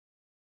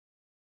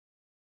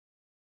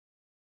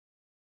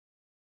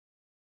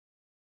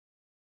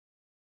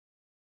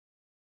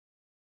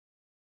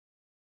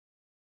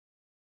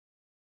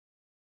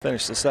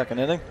Finish the second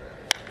inning.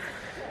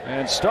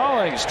 And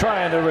Stallings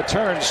trying to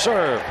return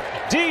serve.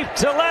 Deep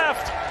to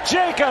left.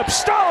 Jacob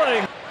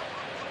Stallings.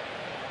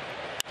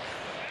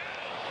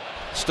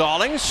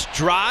 Stallings,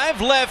 drive,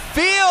 left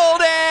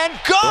field, and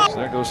go!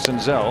 There goes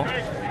Senzel.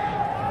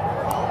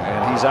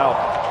 And he's out.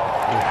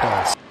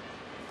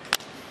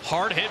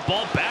 Hard hit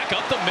ball back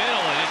up the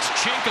middle, and it's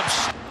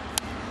Jacobs.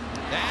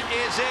 That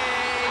is a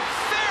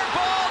fair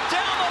ball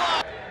down the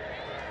line.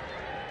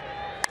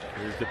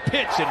 Here's the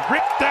pitch, and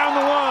ripped down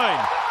the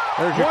line.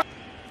 And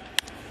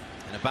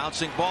a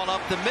bouncing ball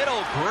up the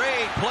middle.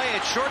 Great play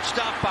at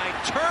shortstop by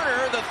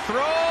Turner. The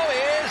throw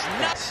is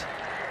nuts.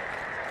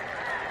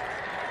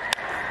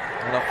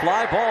 And a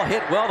fly ball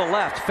hit well to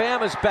left.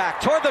 Pham is back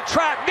toward the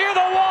track, near the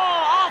wall,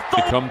 off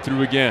the... Come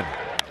through again.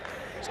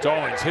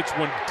 Stallings hits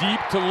one deep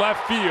to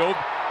left field,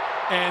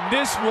 and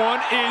this one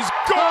is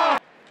gone.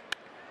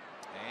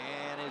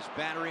 And his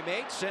battery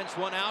mate sends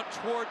one out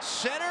towards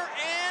center,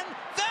 and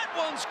that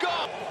one's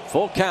gone.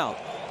 Full count.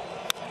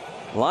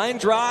 Line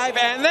drive,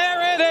 and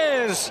there it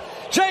is.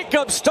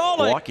 Jacob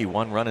Stallings. Milwaukee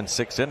 1 run in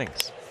 6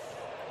 innings.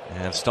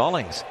 And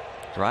Stallings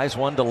drives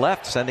one to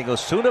left, sending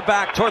Osuna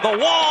back toward the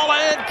wall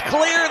and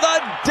clear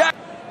the deck.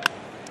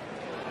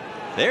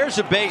 There's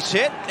a base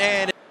hit,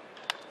 and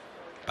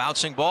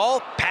bouncing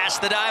ball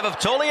past the dive of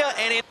Tolia,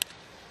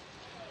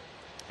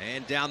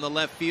 and down the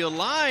left field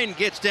line,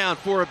 gets down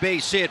for a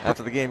base hit.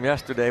 After the game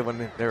yesterday, when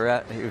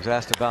he was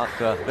asked about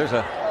there's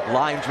a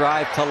line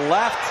drive to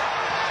left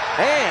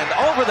and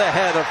over the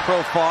head of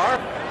Profar.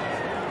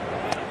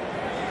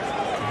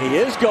 He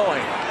is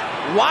going.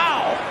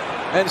 Wow!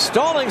 And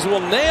Stallings will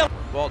nail.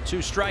 Ball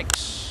 2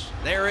 strikes.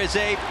 There is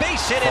a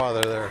base hit.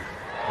 Father there.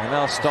 And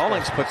now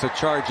Stallings puts a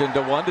charge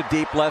into one to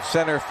deep left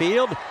center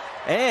field.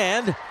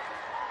 And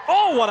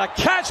oh, what a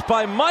catch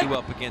by Mike.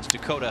 Up against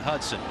Dakota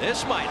Hudson.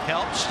 This might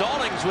help.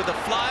 Stallings with a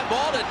fly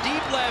ball to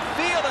deep left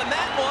field, and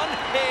that one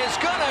is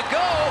gonna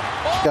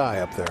go. Guy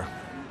up there.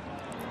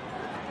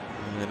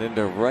 And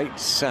into right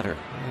center.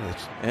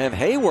 And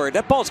Hayward,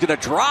 that ball's gonna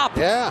drop.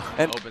 Yeah.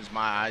 And opens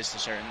my eyes to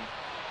certain.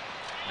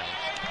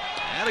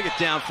 That'll get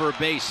down for a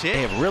base hit.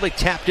 They have really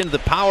tapped into the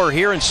power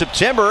here in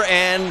September,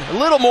 and a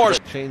little more.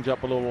 Change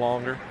up a little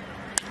longer.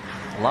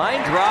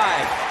 Line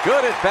drive.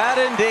 Good at bat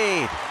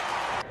indeed.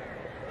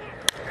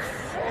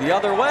 The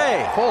other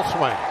way. Full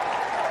swing.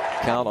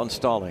 Count on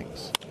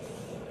Stallings.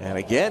 And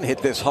again, hit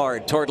this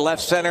hard toward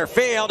left center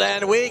field,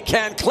 and we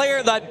can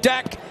clear the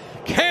deck.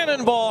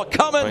 Cannonball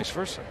coming. Vice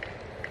versa.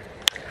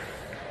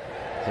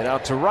 Hit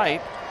out to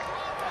right.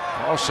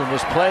 Carlson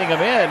was playing him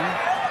in,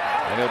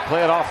 and he'll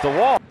play it off the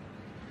wall.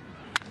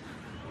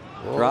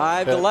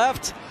 Drive to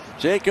left.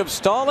 Jacob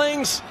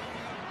Stallings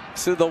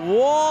to the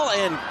wall,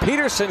 and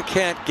Peterson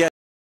can't get